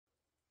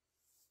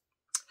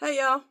Hey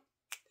y'all.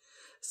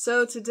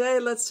 So today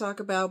let's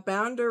talk about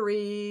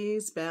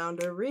boundaries.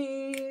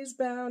 Boundaries.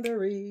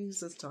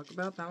 Let's talk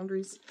about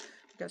boundaries.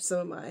 Got some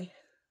of my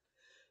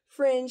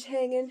fringe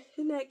hanging.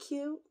 Isn't that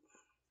cute?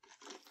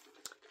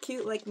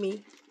 Cute like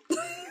me.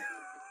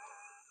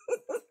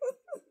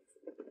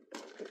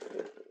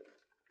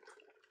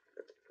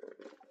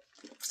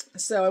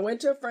 So I went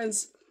to a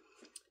friend's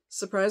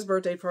surprise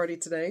birthday party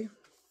today.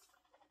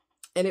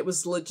 And it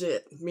was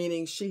legit,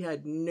 meaning she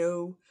had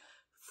no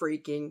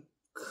freaking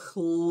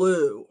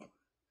clue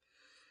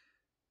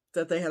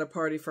that they had a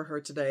party for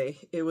her today.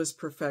 It was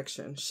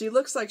perfection. She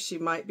looks like she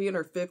might be in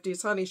her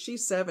 50s. Honey,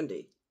 she's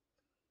 70.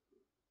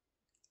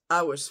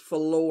 I was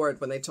floored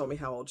when they told me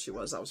how old she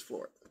was. I was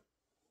floored.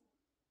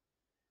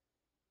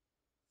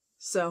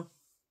 So,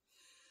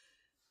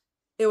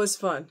 it was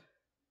fun.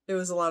 It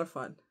was a lot of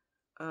fun.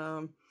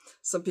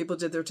 Some people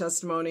did their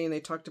testimony and they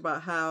talked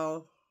about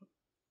how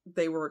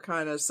they were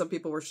some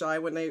people were shy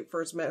when they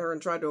first met her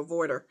and tried to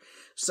avoid her.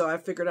 So I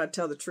figured I'd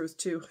tell the truth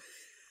too.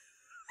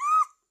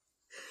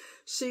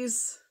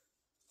 She's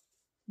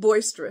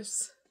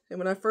boisterous. And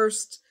when I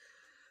first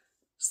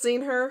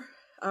seen her,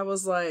 I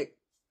was like,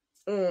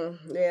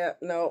 yeah,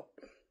 no.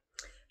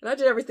 And I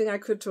did everything I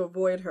could to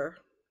avoid her.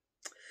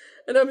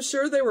 And I'm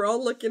sure they were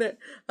all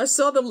I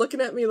saw them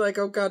looking at me like,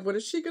 oh God, what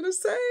is she going to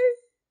say?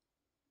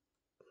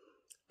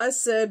 I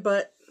said,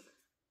 but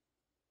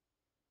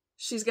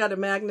she's got a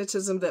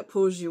magnetism that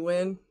pulls you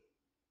in.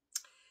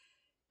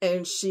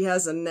 And she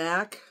has a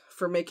knack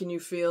for making you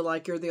feel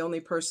like you're the only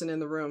person in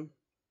the room.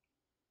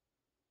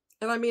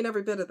 And I mean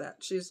every bit of that.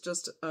 She's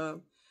just,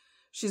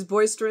 she's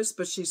boisterous,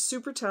 but she's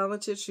super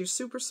talented. She's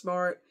super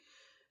smart.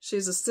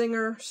 She's a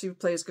singer. She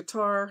plays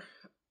guitar.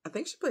 I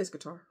think she plays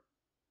guitar.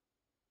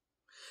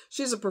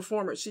 She's a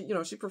performer. She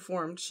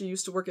performed. She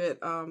used to work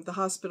at the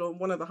hospital,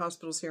 one of the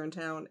hospitals here in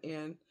town,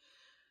 and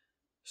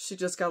she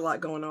just got a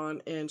lot going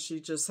on, and she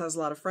just has a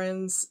lot of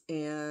friends,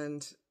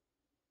 and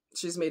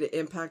she's made an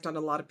impact on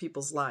a lot of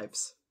people's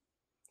lives.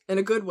 In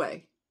a good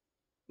way.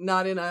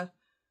 Not in a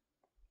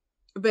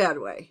bad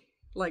way.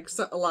 Like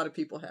a lot of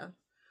people have.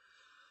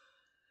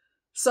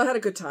 So I had a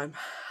good time.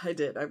 I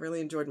did. I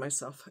really enjoyed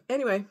myself.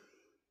 Anyway,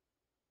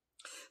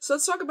 so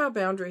let's talk about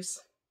boundaries.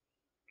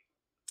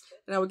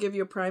 And I will give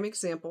you a prime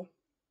example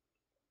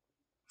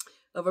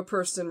of a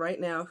person right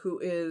now who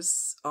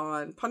is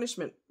on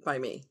punishment by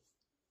me.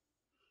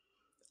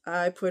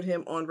 I put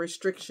him on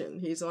restriction.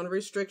 He's on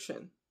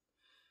restriction.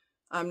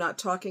 I'm not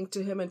talking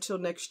to him until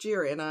next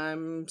year, and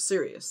I'm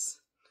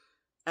serious.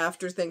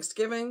 After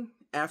Thanksgiving,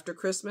 after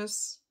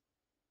Christmas,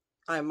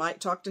 I might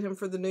talk to him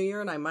for the new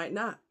year and I might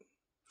not.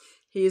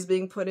 He is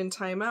being put in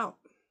timeout.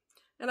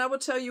 And I will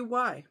tell you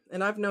why.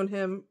 And I've known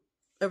him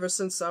ever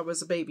since I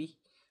was a baby.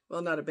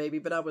 Well, not a baby,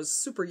 but I was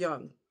super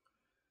young.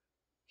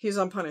 He's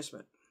on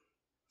punishment.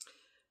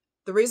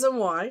 The reason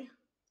why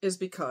is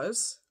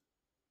because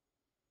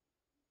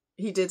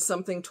he did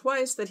something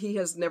twice that he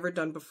has never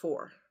done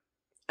before.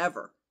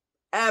 Ever.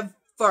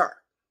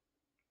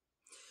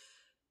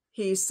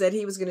 He said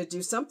he was going to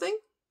do something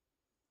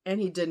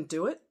and he didn't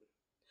do it.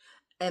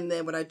 And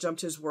then when I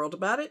jumped his world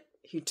about it,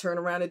 he turned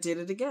around and did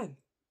it again.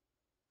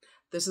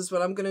 This is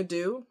what I'm going to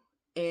do,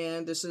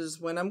 and this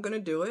is when I'm going to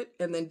do it,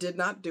 and then did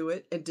not do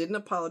it, and didn't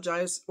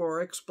apologize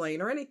or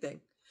explain or anything.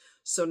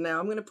 So now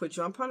I'm going to put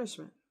you on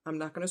punishment. I'm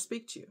not going to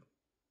speak to you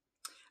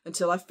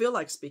until I feel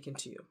like speaking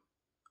to you.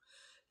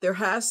 There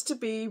has to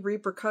be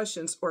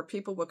repercussions or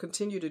people will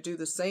continue to do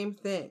the same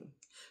thing.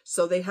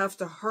 So they have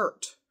to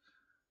hurt.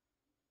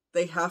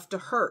 They have to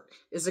hurt.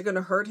 Is it going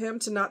to hurt him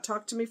to not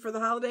talk to me for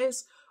the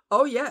holidays?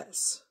 Oh,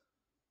 yes.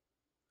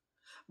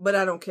 But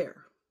I don't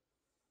care.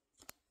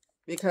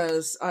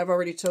 Because I've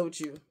already told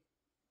you.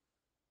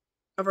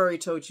 I've already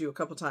told you a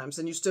couple times,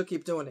 and you still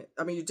keep doing it.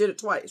 I mean, you did it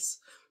twice.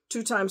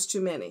 2 times too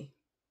many.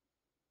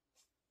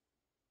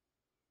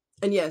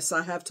 And yes,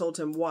 I have told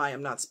him why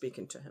I'm not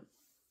speaking to him.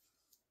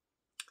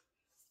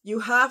 You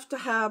have to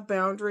have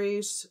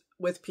boundaries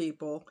with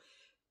people.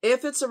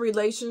 If it's a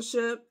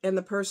relationship and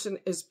the person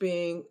is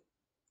being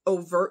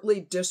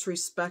overtly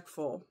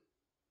disrespectful,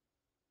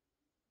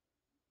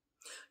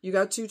 you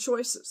got 2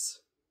 choices.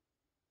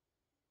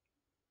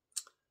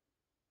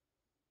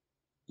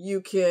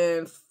 You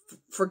can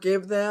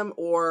forgive them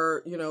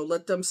or,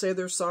 let them say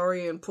they're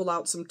sorry and pull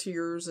out some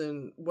tears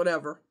and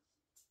whatever.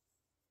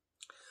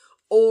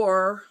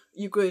 Or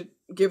you could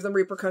give them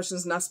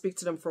repercussions, not speak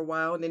to them for a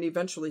while, and then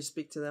eventually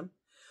speak to them.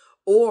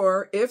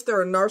 Or if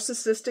they're a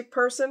narcissistic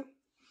person,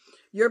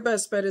 your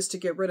best bet is to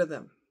get rid of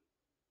them.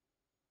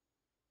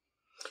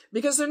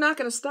 Because they're not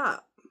going to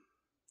stop.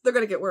 They're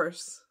going to get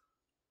worse.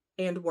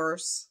 And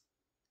worse.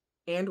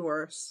 And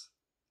worse.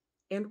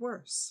 And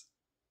worse.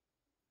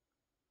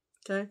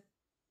 Okay?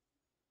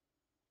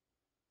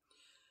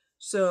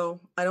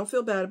 So, I don't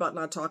feel bad about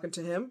not talking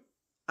to him.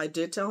 I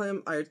did tell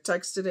him, I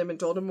texted him and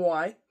told him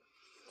why.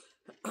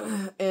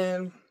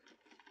 And,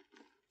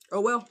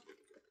 oh well.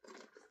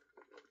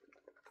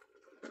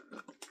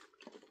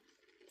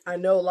 I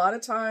know a lot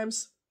of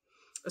times,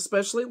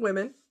 especially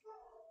women,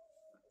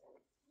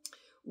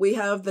 we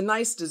have the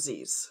nice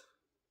disease.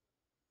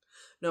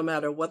 No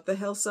matter what the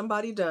hell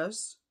somebody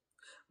does,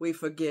 we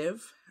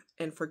forgive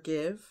and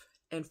forgive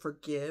and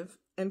forgive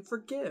and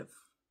forgive.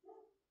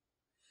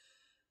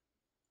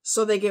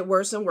 So they get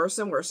worse and worse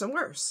and worse and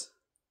worse.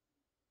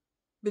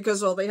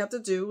 Because all they have to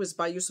do is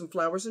buy you some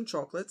flowers and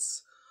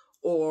chocolates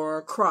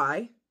or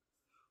cry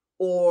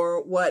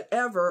or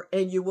whatever,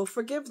 and you will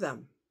forgive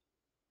them.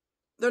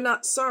 They're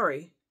not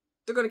sorry.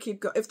 They're going to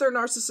keep going. If they're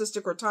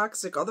narcissistic or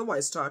toxic,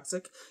 otherwise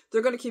toxic,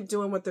 they're going to keep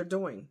doing what they're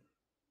doing.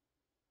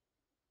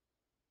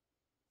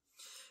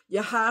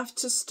 You have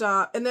to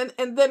stop. And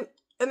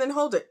then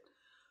hold it.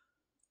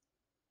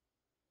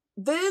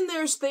 Then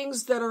there's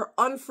things that are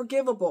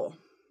unforgivable.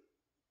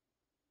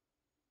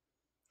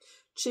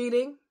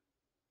 Cheating.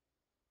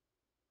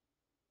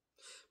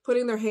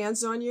 Putting their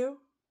hands on you.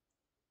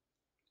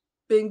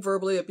 Being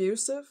verbally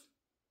abusive.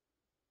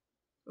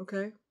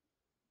 Okay?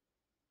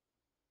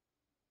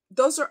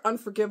 Those are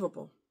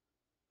unforgivable.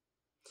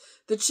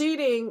 The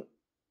cheating,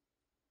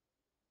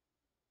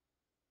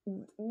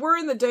 we're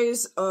in the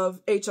days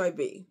of HIV,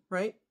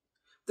 right?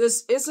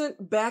 This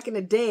isn't back in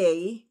the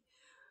day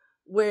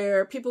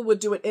where people would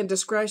do it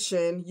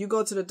indiscretion. You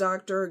go to the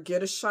doctor,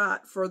 get a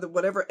shot for the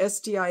whatever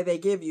STI they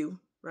give you,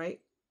 right?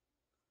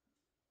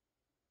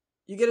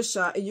 You get a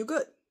shot and you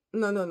good.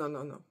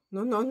 No.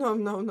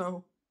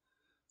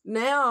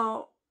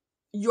 Now,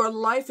 your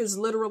life is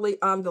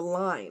literally on the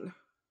line.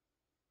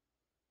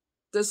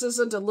 This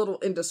isn't a little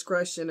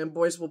indiscretion and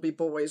boys will be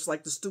boys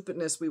like the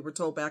stupidness we were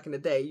told back in the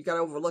day. You got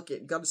to overlook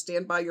it. You got to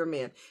stand by your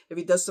man. If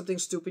he does something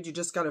stupid, you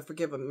just got to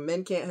forgive him.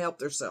 Men can't help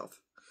themselves.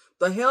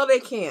 The hell they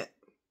can't.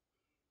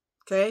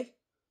 Okay?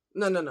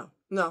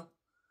 No.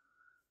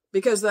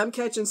 Because them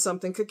catching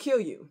something could kill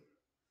you.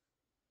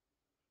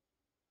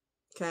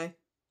 Okay?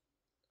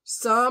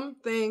 Some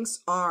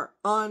things are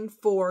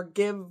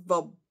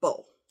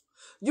unforgivable.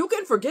 You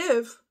can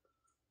forgive,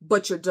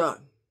 but you're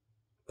done.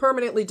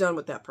 Permanently done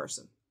with that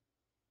person.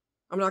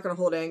 I'm not going to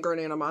hold anger and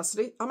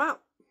animosity. I'm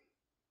out.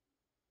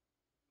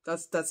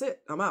 That's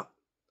it. I'm out.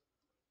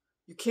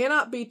 You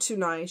cannot be too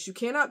nice. You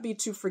cannot be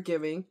too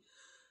forgiving.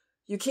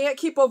 You can't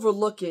keep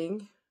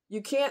overlooking.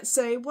 You can't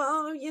say,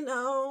 well, you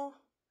know,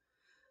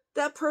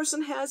 that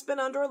person has been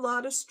under a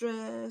lot of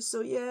stress. So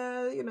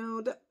yeah, you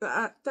know,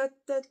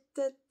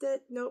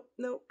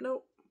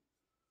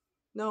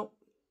 nope.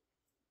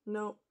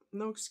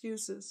 No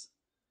excuses.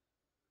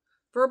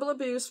 Verbal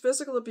abuse,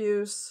 physical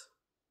abuse,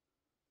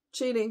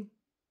 cheating,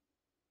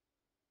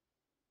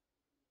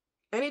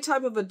 any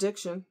type of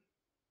addiction,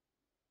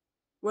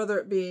 whether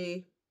it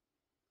be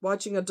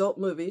watching adult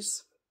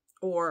movies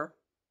or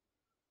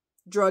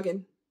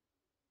drugging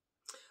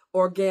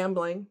or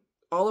gambling,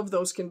 all of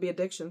those can be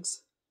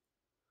addictions.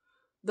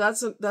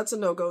 That's a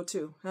no-go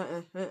too.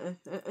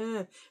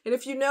 And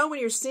if you know when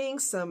you're seeing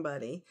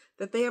somebody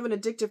that they have an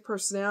addictive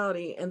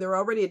personality and they're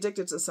already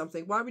addicted to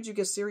something, why would you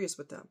get serious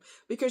with them?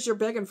 Because you're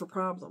begging for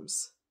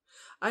problems.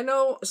 I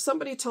know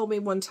somebody told me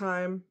one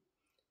time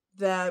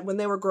that when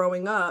they were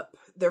growing up,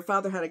 their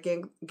father had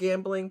a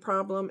gambling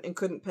problem and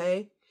couldn't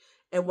pay.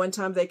 And one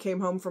time they came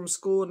home from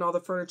school and all the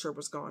furniture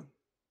was gone.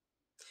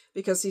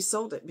 Because he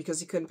sold it because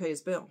he couldn't pay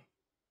his bill.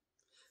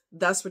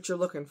 That's what you're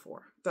looking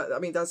for.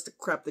 That's the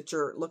crap that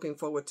you're looking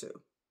forward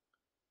to.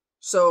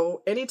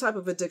 So any type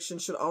of addiction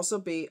should also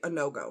be a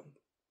no-go.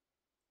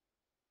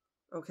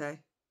 Okay?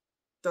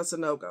 That's a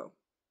no-go.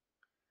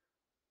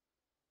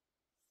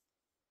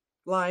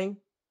 Lying.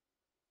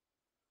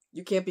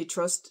 You can't be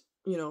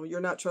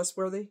you're not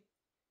trustworthy.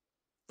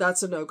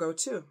 That's a no-go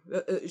too.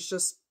 It's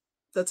just,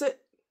 that's it.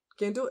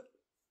 Can't do it.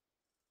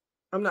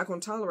 I'm not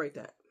going to tolerate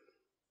that.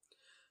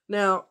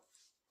 Now,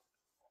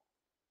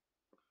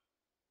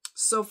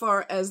 so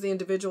far as the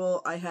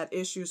individual I had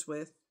issues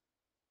with,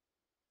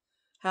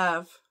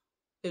 have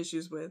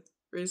issues with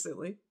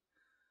recently,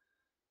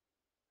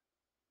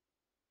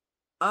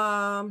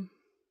 I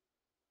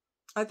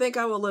think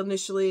I will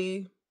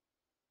initially,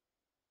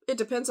 it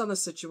depends on the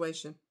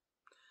situation.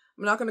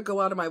 I'm not going to go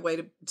out of my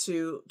way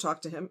to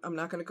talk to him. I'm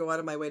not going to go out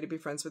of my way to be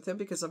friends with him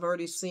because I've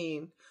already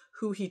seen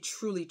who he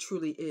truly,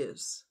 truly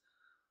is.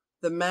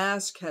 The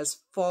mask has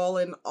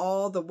fallen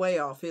all the way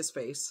off his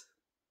face.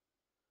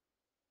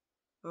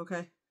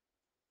 Okay?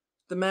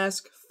 The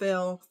mask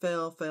fell.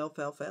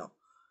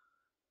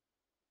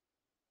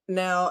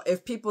 Now,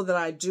 if people that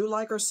I do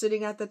like are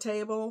sitting at the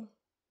table,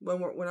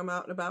 when I'm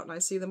out and about and I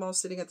see them all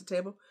sitting at the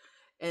table,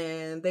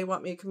 and they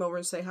want me to come over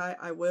and say hi,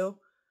 I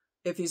will.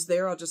 If he's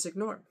there, I'll just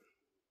ignore him.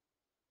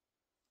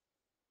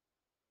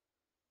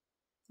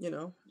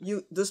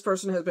 This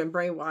person has been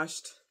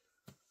brainwashed.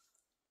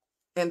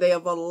 And they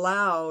have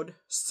allowed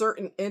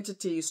certain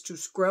entities to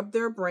scrub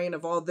their brain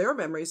of all their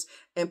memories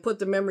and put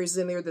the memories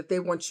in there that they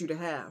want you to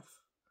have.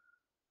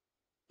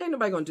 Ain't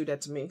nobody gonna do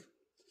that to me.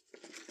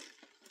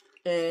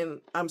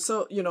 And I'm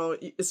so,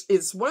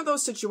 it's one of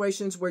those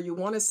situations where you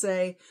want to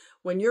say,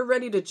 when you're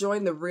ready to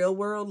join the real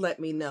world, let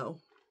me know.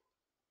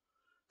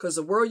 Because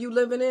the world you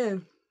living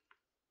in,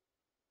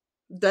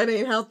 that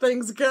ain't how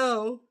things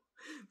go.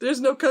 There's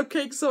no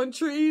cupcakes on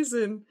trees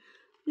and,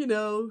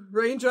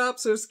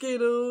 raindrops or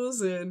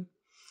Skittles and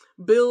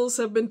bills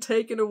have been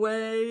taken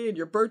away, and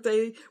your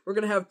birthday, we're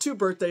going to have 2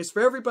 birthdays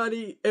for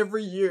everybody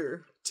every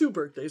year. 2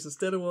 birthdays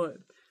instead of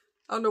 1.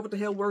 I don't know what the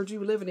hell world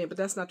you living in, but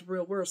that's not the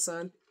real world,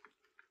 son.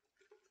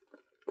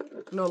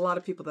 I know a lot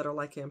of people that are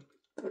like him.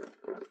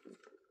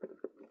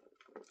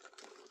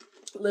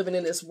 Living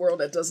in this world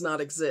that does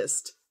not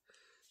exist.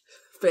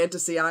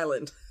 Fantasy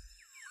Island.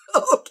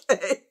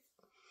 Okay.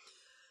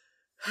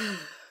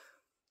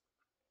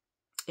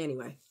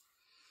 Anyway.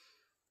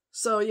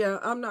 So, yeah,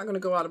 I'm not going to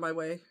go out of my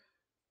way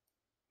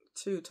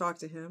to talk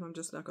to him. I'm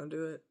just not going to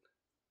do it.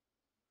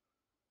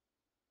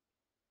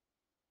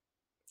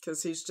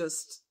 Because he's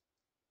just...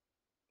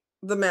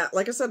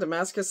 like I said, the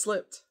mask has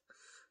slipped.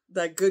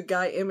 That good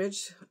guy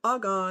image, all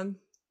gone.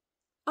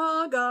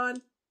 All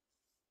gone.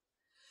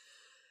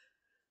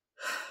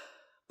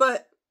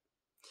 But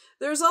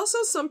there's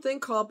also something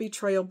called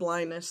betrayal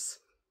blindness.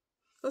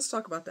 Let's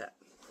talk about that.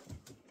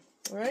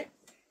 All right?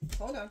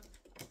 Hold on.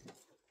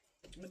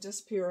 I'm going to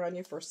disappear on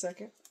you for a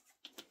second.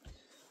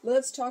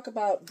 Let's talk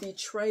about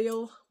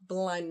betrayal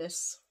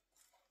blindness.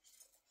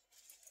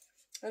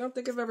 I don't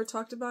think I've ever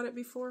talked about it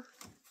before.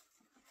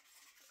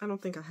 I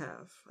don't think I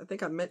have. I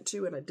think I meant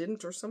to and I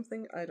didn't or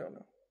something. I don't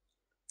know.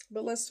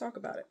 But let's talk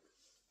about it.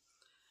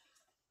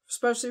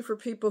 Especially for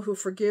people who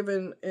forgive.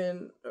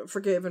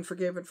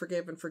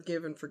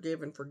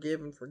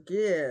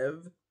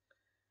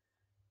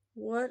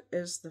 What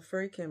is the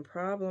freaking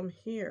problem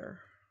here?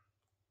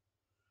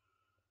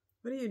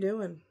 What are you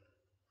doing?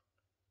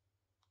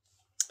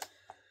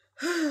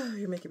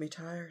 You're making me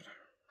tired.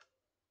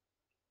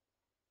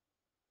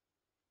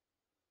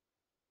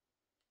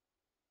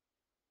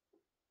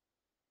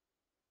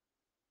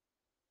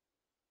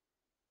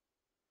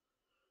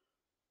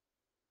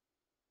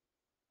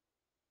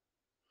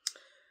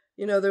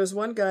 You know, there was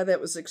one guy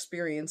that was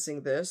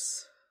experiencing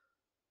this,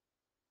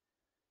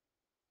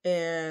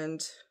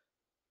 and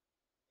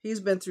he's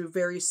been through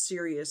very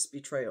serious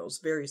betrayals,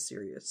 very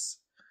serious.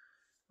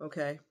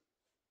 Okay.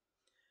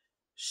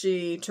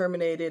 She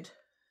terminated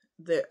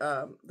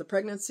the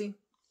pregnancy,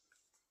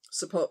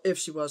 if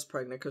she was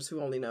pregnant, because who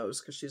only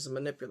knows, because she's a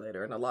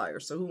manipulator and a liar,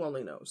 so who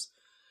only knows.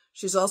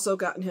 She's also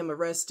gotten him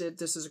arrested.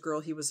 This is a girl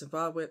he was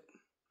involved with.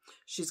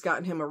 She's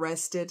gotten him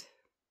arrested.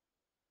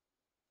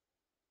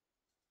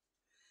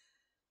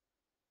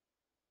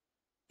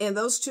 And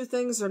those 2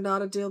 things are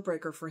not a deal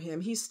breaker for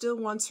him. He still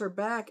wants her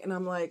back. And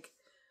I'm like,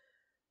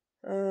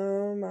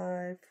 oh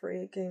my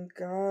freaking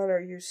God, are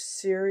you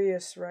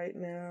serious right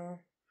now?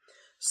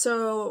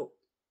 So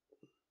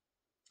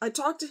I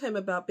talked to him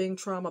about being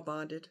trauma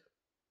bonded.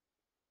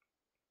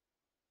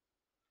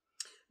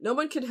 No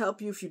one can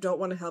help you if you don't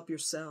want to help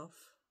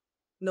yourself.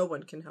 No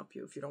one can help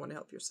you if you don't want to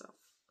help yourself.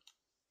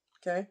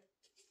 Okay?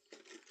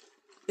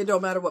 It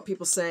don't matter what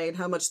people say and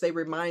how much they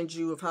remind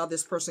you of how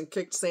this person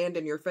kicked sand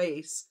in your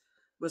face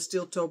with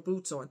steel-toe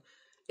boots on.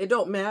 It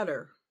don't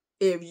matter.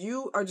 If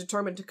you are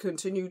determined to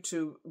continue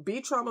to be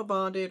trauma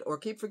bonded or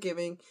keep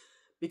forgiving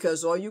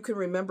because all you can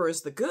remember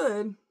is the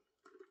good,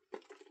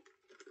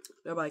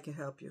 nobody can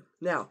help you.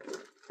 Now,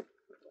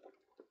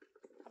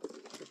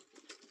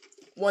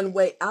 one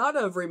way out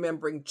of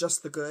remembering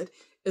just the good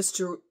is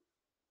to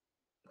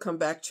come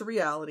back to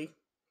reality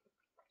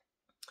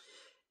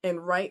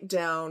and write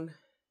down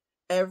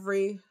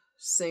every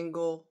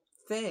single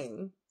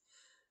thing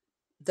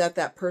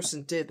that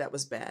person did that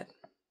was bad.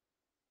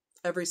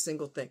 Every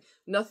single thing.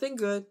 Nothing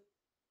good.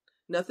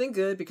 Nothing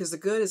good, because the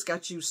good has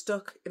got you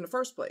stuck in the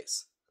first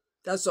place.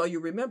 That's all you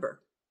remember.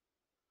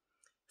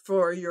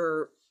 For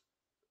your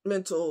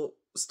mental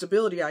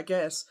stability, I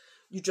guess,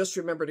 you just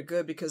remember the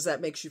good because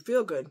that makes you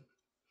feel good.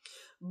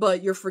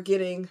 But you're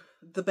forgetting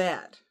the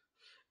bad.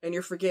 And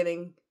you're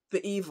forgetting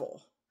the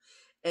evil.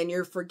 And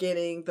you're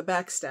forgetting the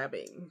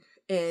backstabbing.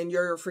 And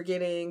you're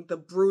forgetting the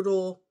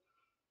brutal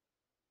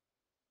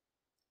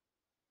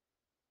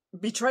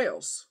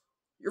betrayals.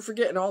 You're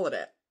forgetting all of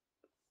that.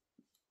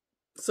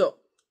 So,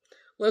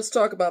 let's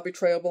talk about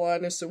betrayal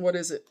blindness and what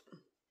is it.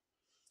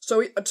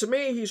 So, to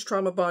me, he's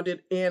trauma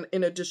bonded, and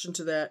in addition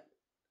to that,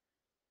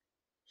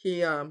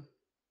 he's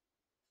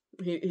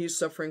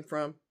suffering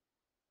from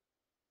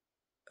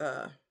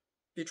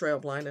betrayal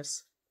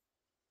blindness.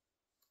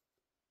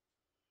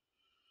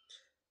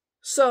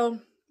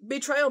 So,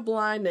 betrayal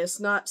blindness,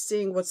 not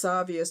seeing what's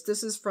obvious.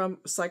 This is from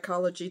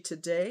Psychology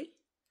Today.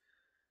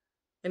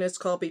 And it's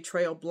called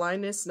betrayal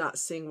blindness, not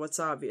seeing what's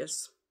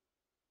obvious.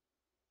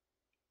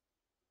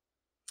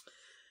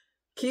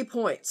 Key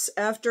points.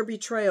 After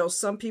betrayal,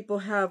 some people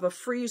have a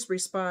freeze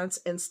response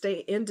and stay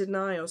in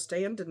denial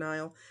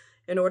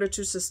in order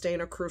to sustain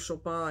a crucial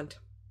bond.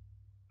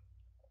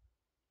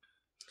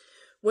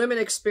 Women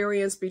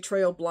experience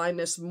betrayal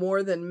blindness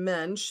more than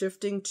men,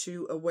 shifting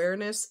to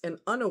awareness and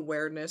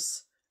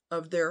unawareness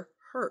of their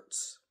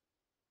hurts.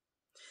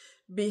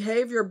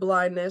 Behavior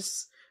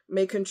blindness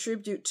may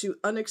contribute to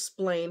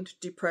unexplained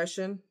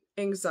depression,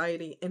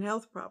 anxiety, and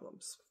health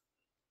problems.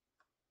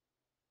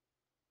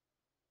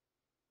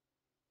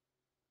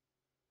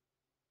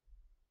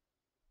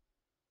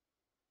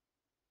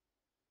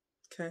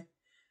 Okay.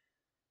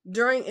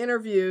 During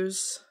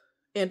interviews,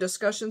 In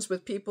discussions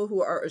with people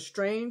who are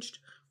estranged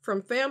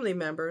from family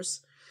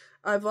members,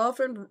 I've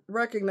often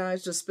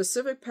recognized a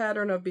specific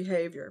pattern of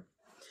behavior.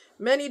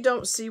 Many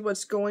don't see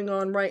what's going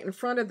on right in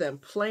front of them,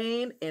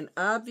 plain and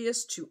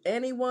obvious to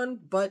anyone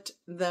but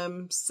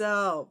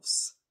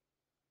themselves.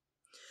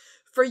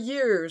 For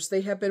years,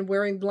 they have been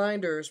wearing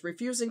blinders,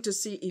 refusing to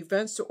see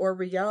events or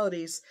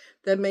realities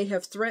that may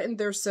have threatened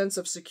their sense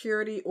of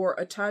security or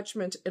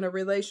attachment in a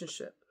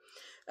relationship.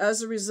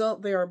 As a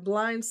result, they are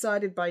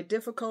blindsided by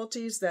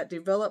difficulties that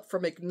develop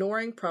from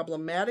ignoring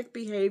problematic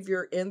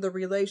behavior in the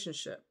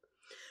relationship.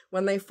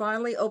 When they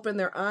finally open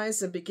their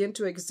eyes and begin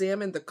to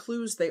examine the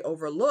clues they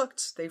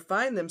overlooked, they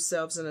find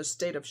themselves in a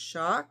state of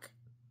shock,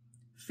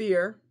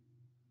 fear,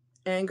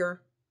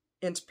 anger,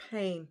 and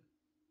pain.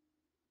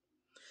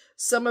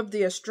 Some of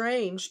the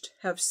estranged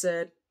have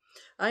said,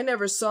 "I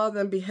never saw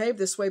them behave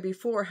this way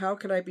before. How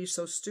could I be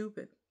so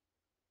stupid?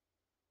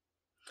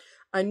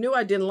 I knew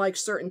I didn't like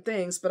certain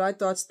things, but I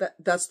thought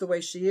that's the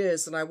way she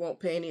is, and I won't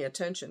pay any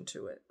attention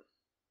to it.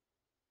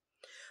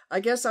 I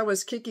guess I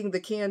was kicking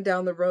the can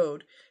down the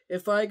road.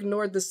 If I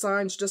ignored the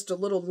signs just a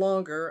little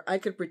longer, I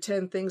could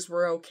pretend things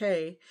were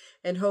okay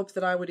and hope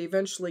that I would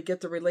eventually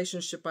get the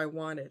relationship I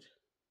wanted."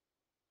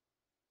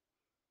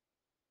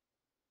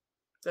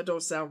 That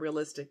don't sound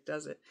realistic,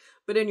 does it?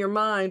 But in your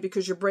mind,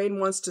 because your brain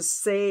wants to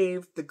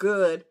save the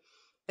good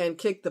and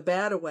kick the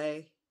bad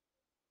away,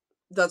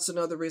 that's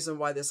another reason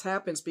why this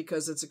happens,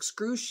 because it's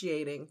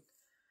excruciating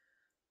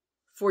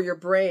for your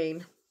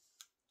brain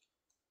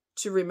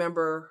to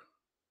remember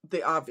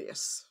the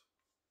obvious.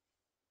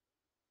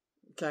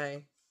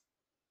 Okay?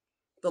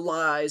 The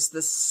lies,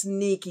 the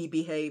sneaky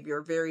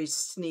behavior, very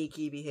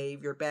sneaky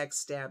behavior,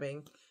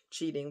 backstabbing,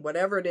 cheating,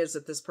 whatever it is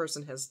that this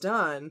person has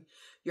done,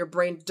 your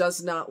brain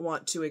does not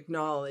want to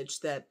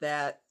acknowledge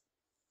that's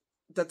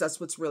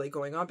what's really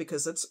going on,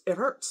 because it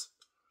hurts.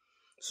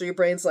 So your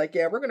brain's like,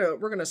 yeah, we're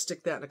gonna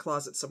stick that in a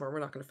closet somewhere. We're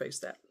not gonna face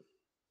that,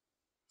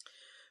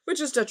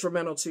 which is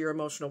detrimental to your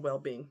emotional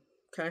well-being.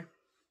 Okay.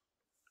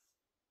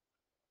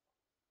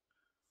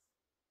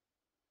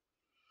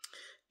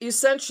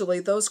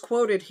 Essentially, those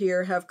quoted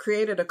here have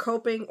created a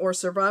coping or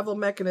survival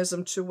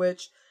mechanism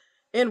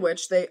in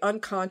which they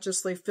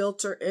unconsciously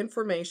filter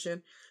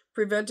information,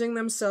 preventing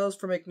themselves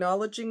from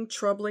acknowledging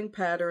troubling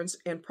patterns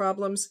and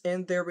problems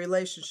in their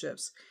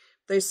relationships.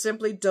 They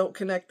simply don't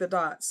connect the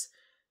dots.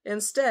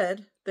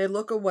 Instead, they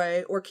look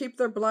away or keep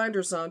their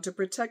blinders on to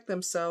protect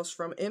themselves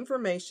from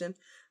information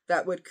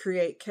that would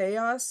create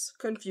chaos,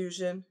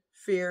 confusion,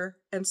 fear,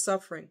 and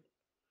suffering.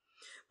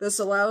 This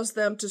allows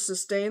them to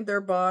sustain their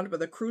bond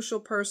with a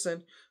crucial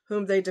person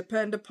whom they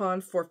depend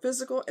upon for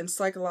physical and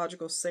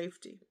psychological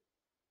safety.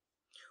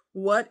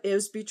 What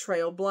is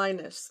betrayal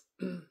blindness?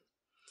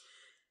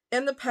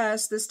 In the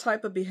past, this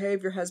type of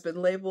behavior has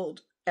been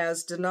labeled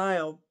as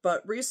denial,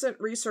 but recent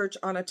research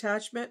on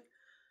attachment,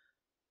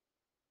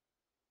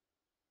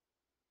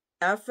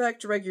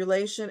 affect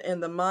regulation,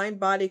 and the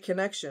mind-body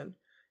connection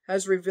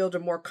has revealed a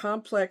more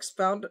complex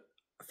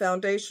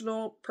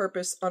foundational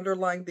purpose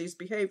underlying these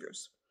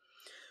behaviors.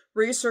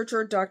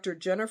 Researcher Dr.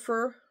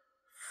 Jennifer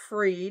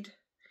Freed,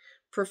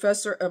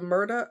 Professor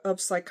Emerita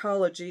of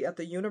Psychology at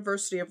the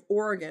University of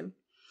Oregon,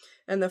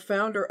 and the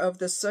founder of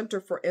the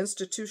Center for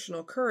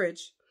Institutional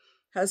Courage,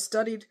 has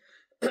studied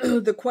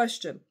the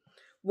question,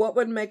 what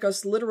would make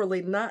us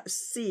literally not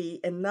see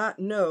and not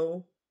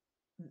know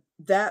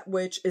that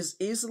which is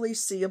easily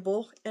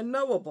seeable and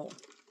knowable?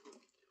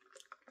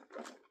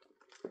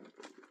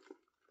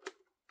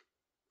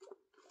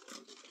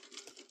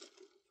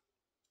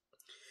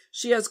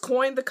 She has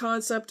coined the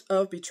concept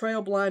of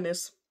betrayal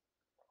blindness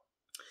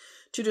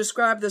to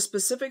describe the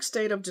specific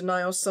state of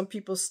denial some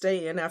people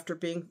stay in after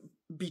being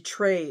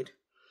betrayed.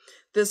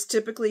 This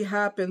typically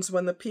happens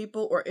when the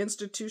people or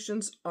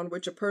institutions on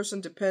which a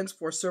person depends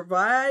for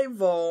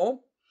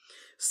survival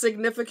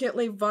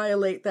significantly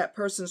violate that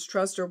person's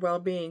trust or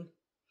well-being.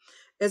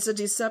 It's a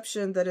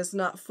deception that is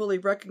not fully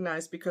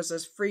recognized because,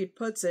 as Freed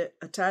puts it,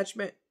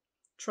 attachment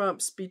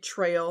trumps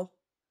betrayal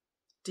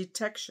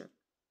detection.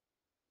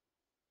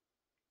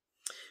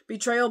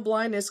 Betrayal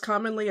blindness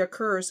commonly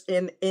occurs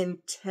in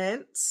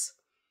intense,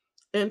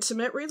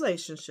 intimate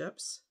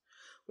relationships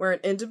where an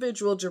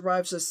individual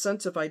derives a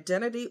sense of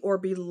identity or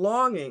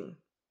belonging,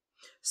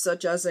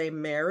 such as a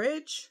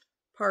marriage,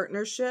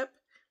 partnership,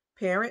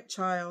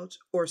 parent-child,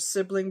 or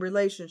sibling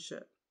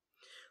relationship.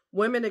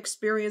 Women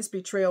experience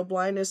betrayal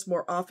blindness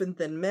more often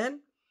than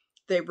men.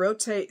 They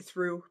rotate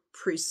through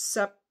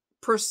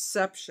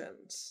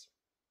perceptions.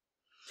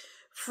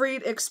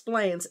 Freed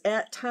explains,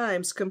 at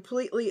times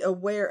completely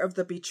aware of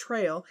the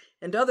betrayal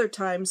and other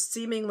times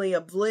seemingly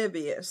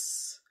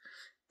oblivious,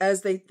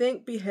 as they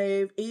think,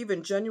 behave,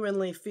 even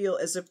genuinely feel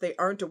as if they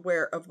aren't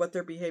aware of what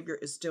their behavior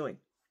is doing.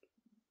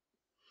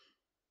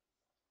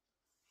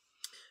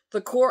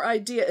 The core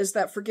idea is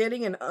that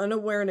forgetting and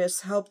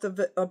unawareness help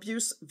the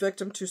abuse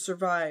victim to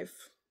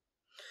survive.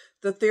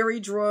 The theory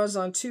draws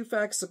on two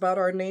facts about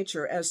our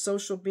nature as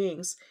social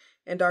beings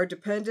and our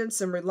dependence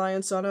and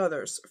reliance on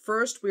others.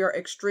 First, we are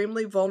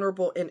extremely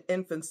vulnerable in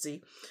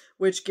infancy,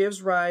 which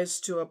gives rise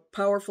to a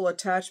powerful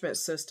attachment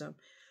system.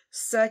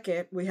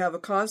 Second, we have a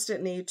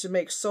constant need to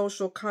make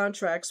social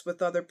contracts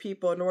with other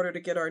people in order to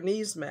get our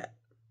needs met.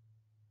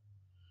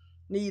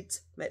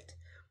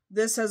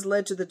 This has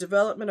led to the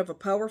development of a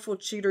powerful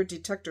cheater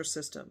detector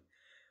system.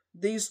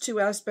 These two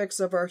aspects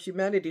of our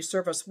humanity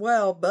serve us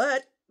well,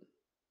 but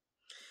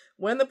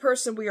when the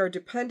person we are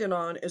dependent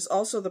on is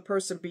also the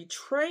person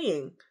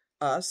betraying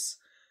us,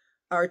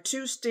 our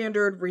two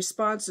standard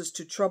responses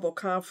to trouble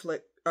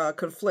conflict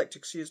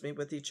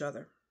with each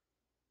other.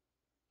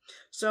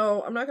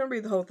 So I'm not going to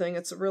read the whole thing.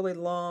 It's a really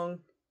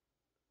long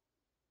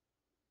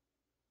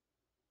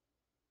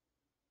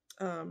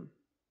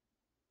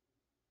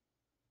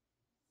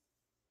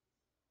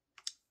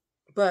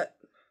but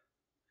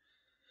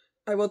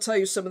I will tell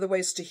you some of the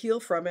ways to heal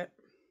from it.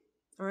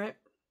 All right.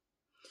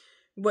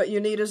 What you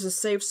need is a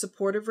safe,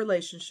 supportive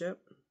relationship,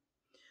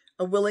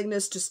 a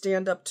willingness to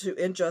stand up to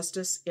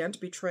injustice and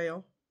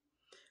betrayal,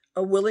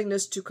 a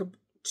willingness to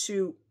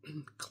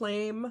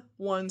claim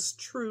one's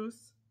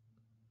truth,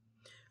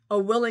 a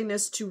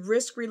willingness to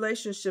risk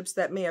relationships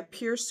that may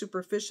appear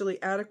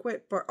superficially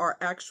adequate but are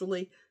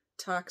actually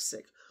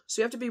toxic.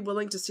 So you have to be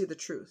willing to see the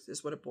truth,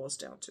 is what it boils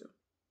down to.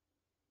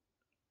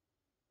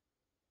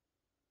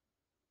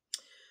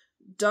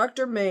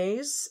 Dr.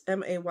 Mays,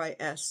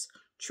 M-A-Y-S,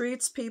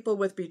 treats people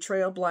with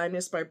betrayal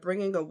blindness by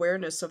bringing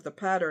awareness of the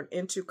pattern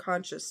into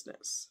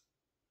consciousness.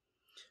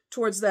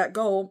 Towards that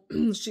goal,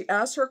 she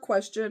asks her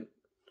clients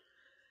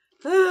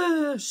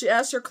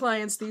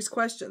these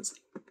questions.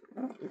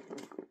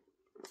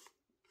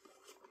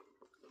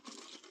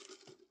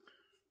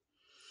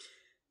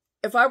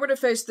 If I were to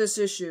face this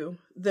issue,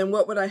 then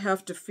what would I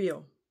have to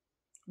feel?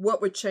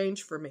 What would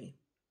change for me?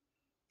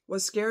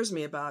 What scares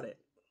me about it?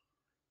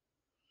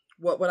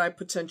 What would I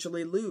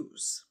potentially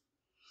lose?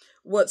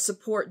 What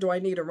support do I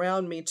need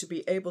around me to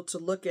be able to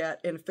look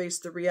at and face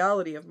the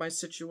reality of my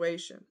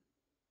situation?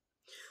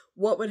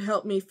 What would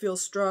help me feel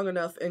strong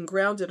enough and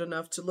grounded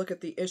enough to look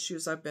at the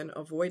issues I've been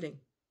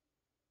avoiding?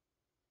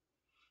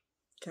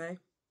 Okay,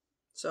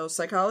 so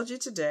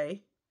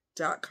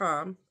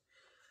psychologytoday.com,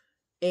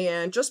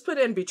 and just put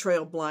in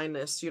betrayal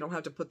blindness. You don't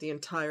have to put the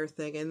entire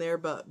thing in there,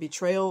 but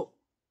betrayal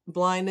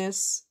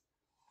blindness,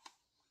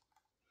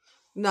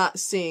 not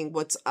seeing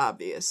what's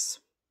obvious.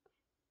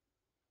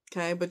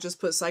 Okay, but just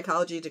put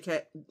psychology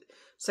today,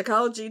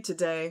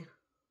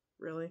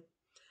 really,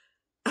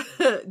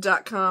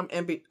 .com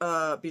and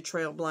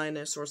betrayal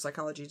blindness, or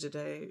psychology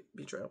today,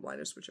 betrayal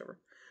blindness, whichever,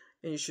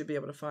 and you should be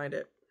able to find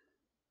it.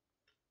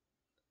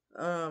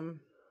 I've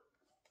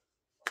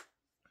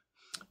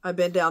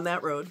been down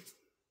that road.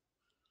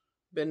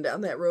 Been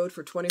down that road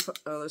for 20,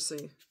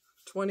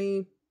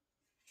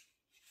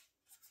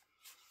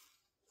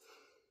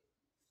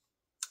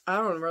 I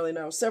don't really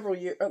know, several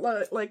years,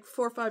 like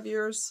 4 or 5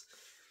 years.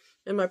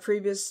 In my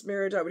previous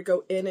marriage, I would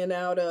go in and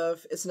out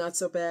of, it's not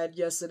so bad,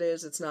 yes it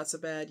is, it's not so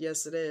bad,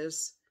 yes it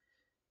is.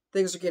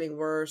 Things are getting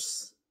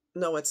worse.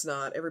 No, it's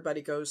not.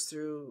 Everybody goes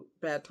through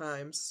bad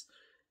times.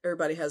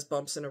 Everybody has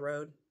bumps in the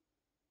road.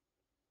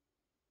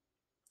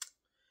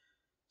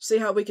 See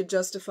how we can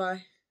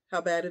justify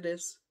how bad it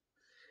is?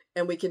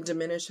 And we can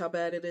diminish how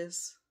bad it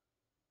is?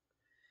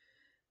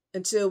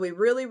 Until we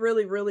really,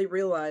 really, really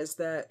realize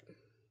that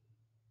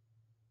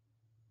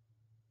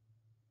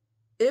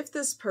if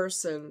this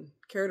person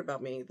cared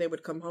about me, they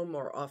would come home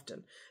more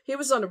often. He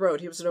was on the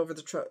road. He was an over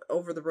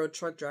the road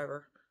truck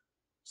driver.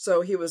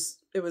 So it was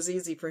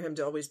easy for him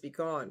to always be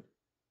gone.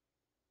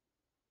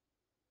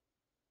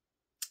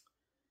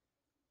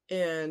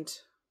 And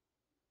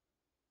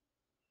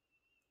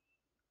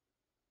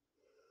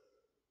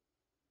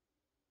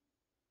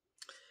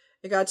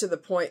it got to the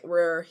point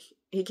where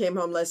he came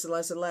home less and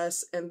less and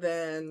less, and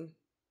then,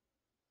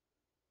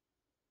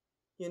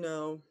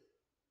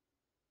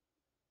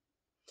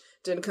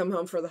 didn't come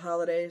home for the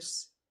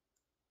holidays.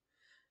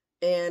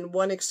 And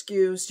one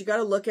excuse, you got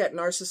to look at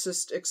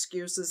narcissist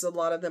excuses. A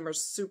lot of them are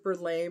super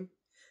lame,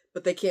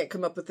 but they can't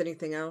come up with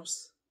anything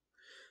else.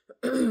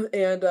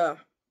 And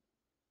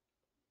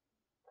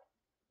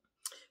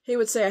he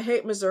would say, I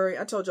hate Missouri.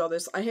 I told y'all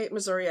this. I hate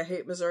Missouri. I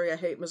hate Missouri. I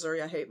hate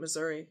Missouri. I hate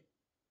Missouri.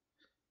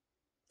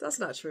 That's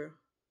not true.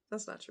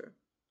 That's not true.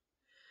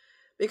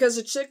 Because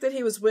the chick that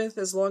he was with,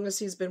 as long as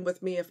he's been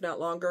with me, if not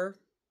longer,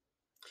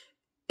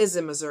 is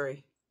in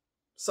Missouri.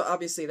 So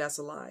obviously that's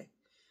a lie.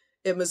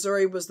 If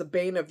Missouri was the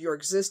bane of your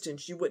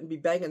existence, you wouldn't be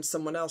banging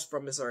someone else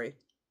from Missouri.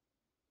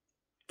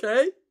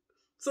 Okay?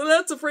 So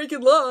that's a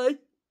freaking lie.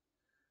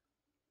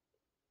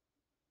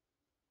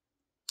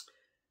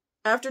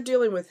 After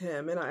dealing with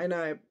him, and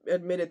I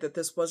admitted that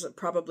this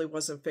probably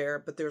wasn't fair,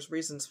 but there's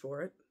reasons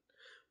for it.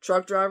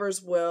 Truck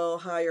drivers will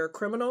hire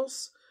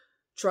criminals.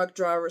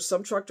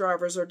 Some truck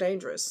drivers are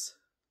dangerous.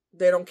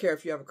 They don't care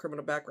if you have a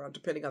criminal background,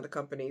 depending on the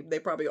company. They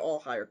probably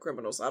all hire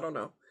criminals. I don't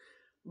know.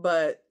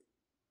 But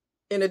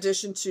in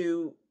addition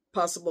to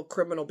possible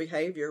criminal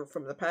behavior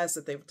from the past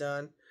that they've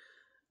done,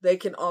 they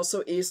can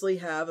also easily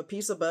have a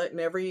piece of butt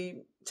in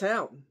every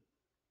town.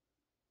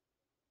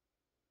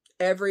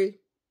 Every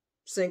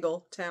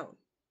single town.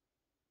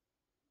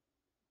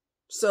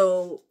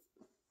 So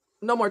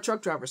no more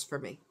truck drivers for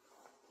me.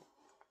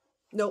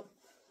 Nope.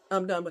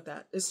 I'm done with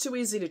that. It's too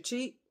easy to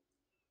cheat.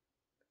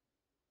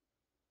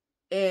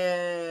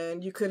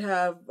 And you could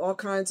have all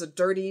kinds of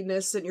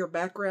dirtiness in your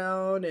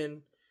background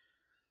and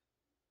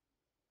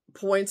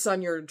points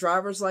on your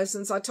driver's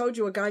license. I told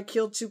you a guy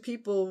killed 2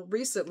 people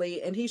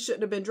recently, and he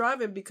shouldn't have been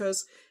driving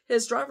because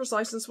his driver's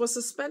license was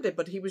suspended,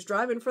 but he was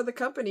driving for the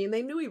company, and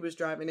they knew he was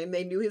driving, and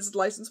they knew his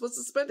license was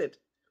suspended.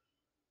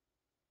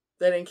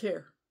 They didn't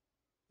care.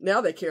 Now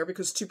they care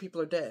because 2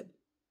 people are dead.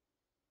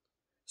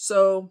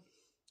 So,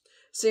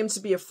 seems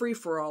to be a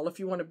free-for-all if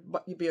you want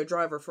to be a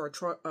driver for a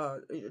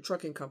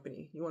trucking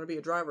company. You want to be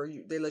a driver,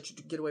 they let you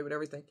get away with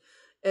everything.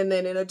 And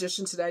then in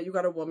addition to that, you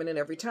got a woman in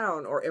every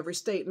town or every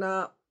state.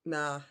 No.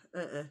 I'm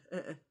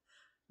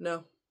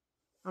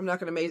not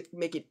going to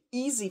make it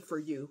easy for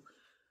you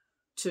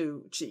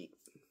to cheat.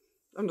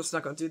 I'm just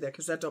not going to do that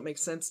because that don't make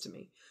sense to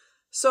me.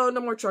 So no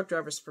more truck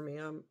drivers for me.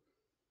 I'm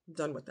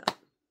done with that.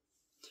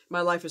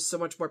 My life is so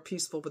much more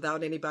peaceful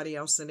without anybody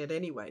else in it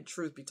anyway,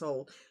 truth be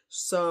told.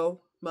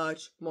 So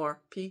much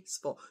more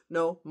peaceful.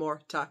 No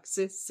more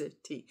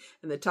toxicity.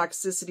 And the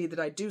toxicity that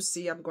I do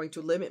see, I'm going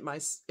to limit my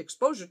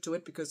exposure to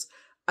it because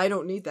I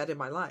don't need that in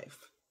my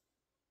life.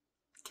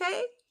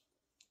 Okay?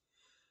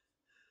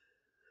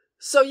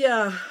 So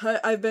yeah,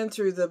 I've been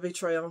through the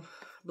betrayal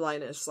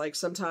blindness. Like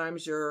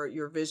sometimes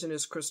your vision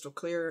is crystal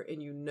clear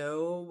and you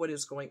know what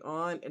is going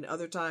on, and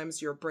other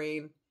times your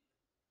brain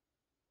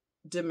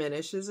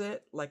diminishes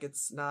it. Like it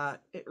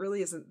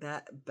really isn't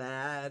that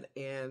bad,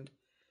 and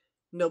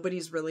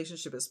nobody's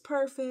relationship is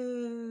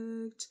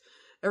perfect.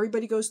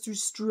 Everybody goes through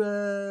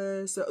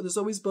stress. There's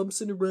always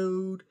bumps in the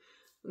road.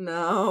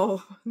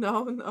 No.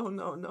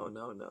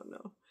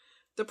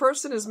 The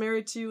person is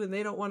married to you and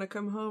they don't want to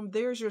come home.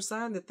 There's your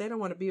sign that they don't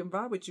want to be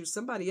involved with you.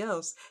 Somebody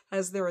else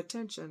has their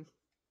attention.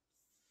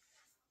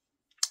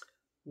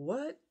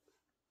 What?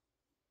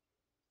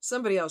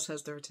 Somebody else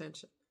has their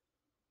attention.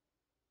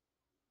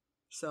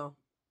 So,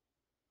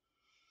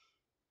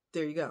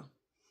 there you go.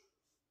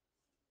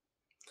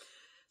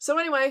 So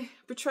anyway,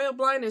 betrayal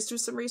blindness, do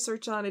some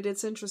research on it.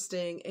 It's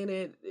interesting. And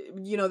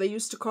they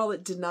used to call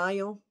it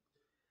denial.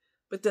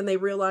 But then they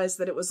realized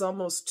that it was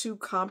almost too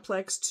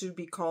complex to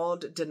be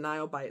called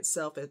denial by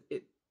itself.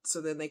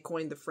 So then they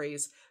coined the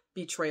phrase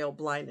betrayal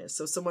blindness.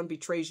 So someone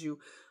betrays you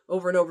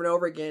over and over and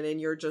over again,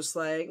 and you're just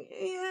like,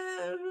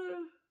 yeah,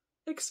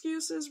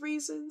 excuses,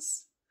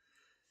 reasons.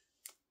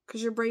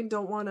 Because your brain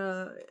doesn't want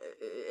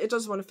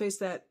to face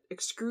that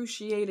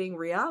excruciating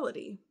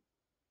reality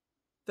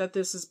that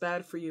this is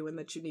bad for you and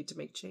that you need to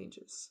make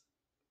changes.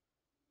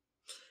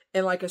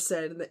 And like I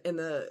said, in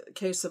the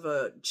case of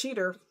a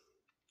cheater,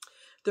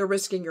 they're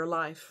risking your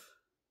life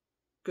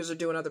because they're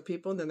doing other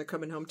people and then they're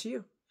coming home to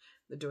you.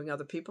 They're doing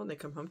other people and they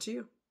come home to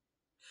you.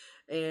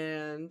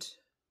 And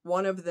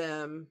one of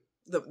them,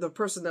 the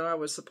person that I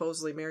was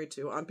supposedly married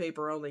to, on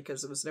paper only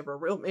because it was never a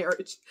real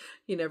marriage.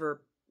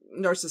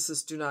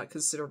 Narcissists do not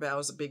consider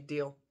vows a big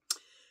deal.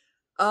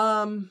 He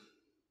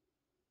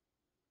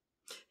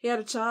had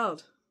a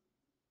child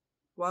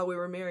while we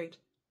were married.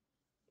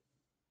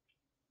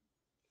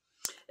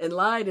 And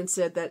lied and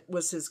said that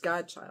was his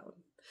godchild.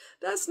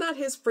 That's not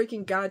his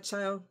freaking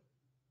godchild.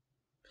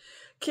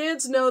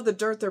 Kids know the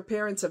dirt their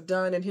parents have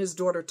done, and his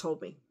daughter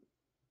told me.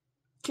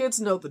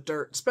 Kids know the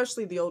dirt,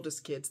 especially the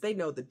oldest kids. They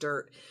know the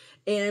dirt.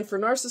 And for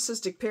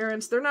narcissistic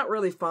parents, they're not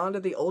really fond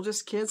of the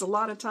oldest kids a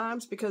lot of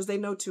times because they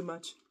know too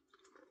much.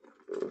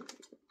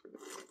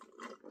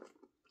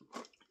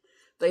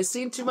 They've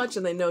seen too much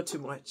and they know too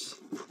much.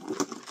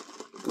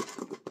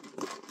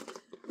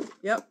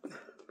 Yep.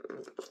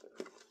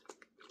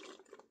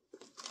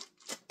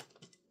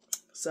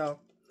 So,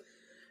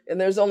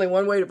 and there's only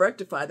one way to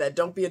rectify that.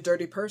 Don't be a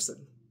dirty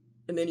person.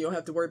 And then you don't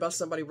have to worry about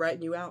somebody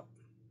ratting you out.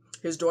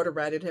 His daughter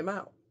ratted him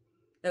out.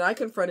 And I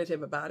confronted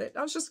him about it.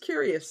 I was just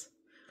curious.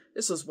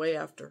 This was way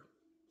after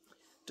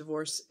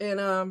divorce. And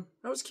I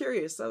was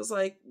curious. I was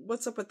like,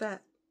 what's up with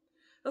that?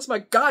 That's my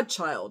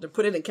godchild. And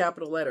put it in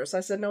capital letters. I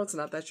said, no, it's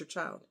not. That's your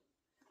child.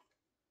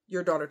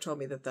 Your daughter told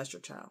me that that's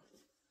your child.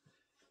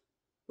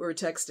 We were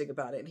texting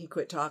about it and he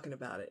quit talking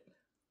about it.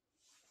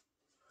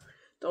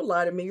 Don't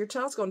lie to me. Your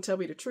child's going to tell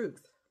me the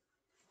truth.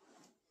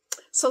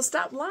 So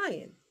stop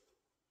lying.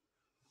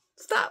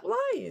 Stop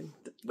lying.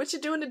 What you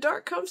do in the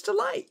dark comes to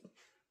light.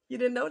 You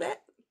didn't know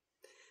that?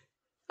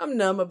 I'm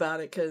numb about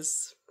it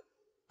because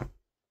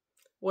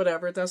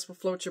whatever. If that's what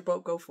floats your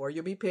boat, go for it.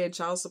 You'll be paying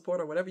child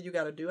support or whatever you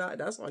got to do.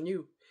 That's on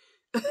you.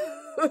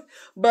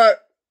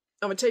 But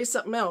I'm going to tell you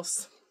something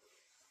else.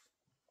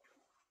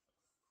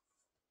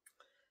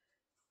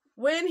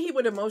 When he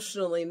would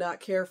emotionally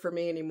not care for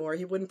me anymore,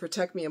 he wouldn't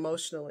protect me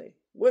emotionally.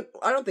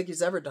 I don't think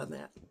he's ever done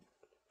that,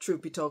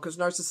 truth be told, because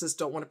narcissists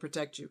don't want to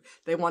protect you.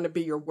 They want to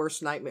be your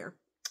worst nightmare.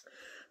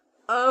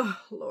 Oh,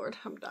 Lord,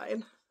 I'm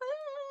dying.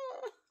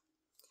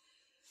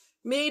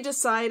 Me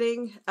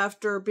deciding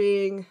after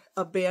being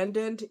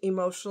abandoned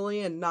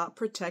emotionally and not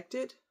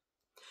protected,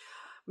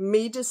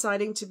 me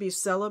deciding to be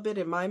celibate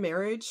in my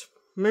marriage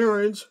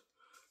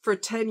for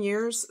 10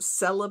 years,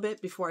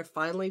 celibate before I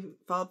finally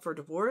filed for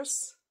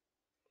divorce,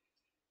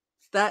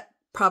 that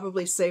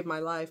probably saved my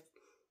life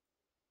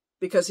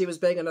because he was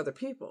banging other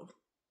people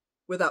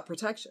without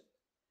protection.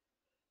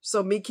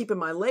 So me keeping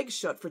my legs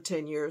shut for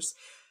 10 years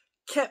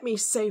kept me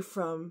safe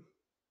from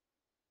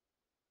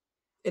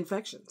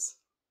infections.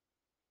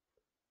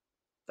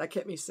 That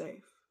kept me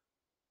safe.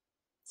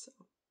 So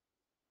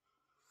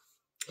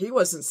he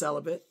wasn't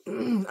celibate.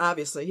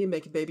 Obviously, he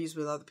making babies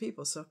with other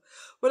people. So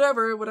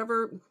whatever,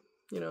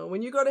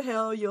 when you go to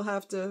hell, you'll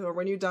have to, or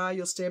when you die,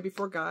 you'll stand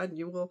before God and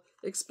you will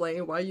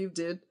explain why you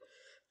did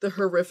the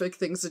horrific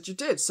things that you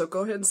did. So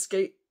go ahead and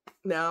skate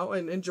now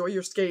and enjoy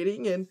your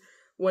skating. And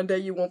one day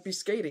you won't be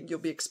skating. You'll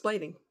be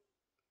explaining.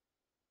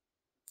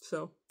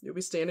 So you'll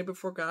be standing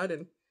before God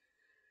and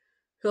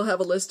he'll have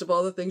a list of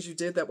all the things you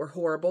did that were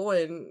horrible.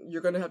 And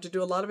you're going to have to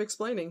do a lot of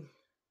explaining.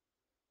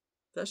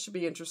 That should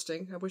be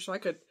interesting. I wish I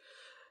could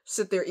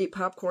sit there, eat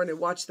popcorn, and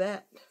watch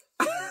that.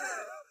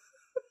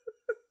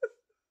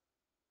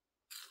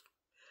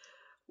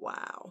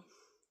 Wow.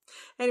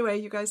 Anyway,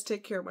 you guys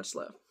take care. Much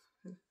love.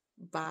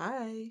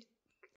 Bye.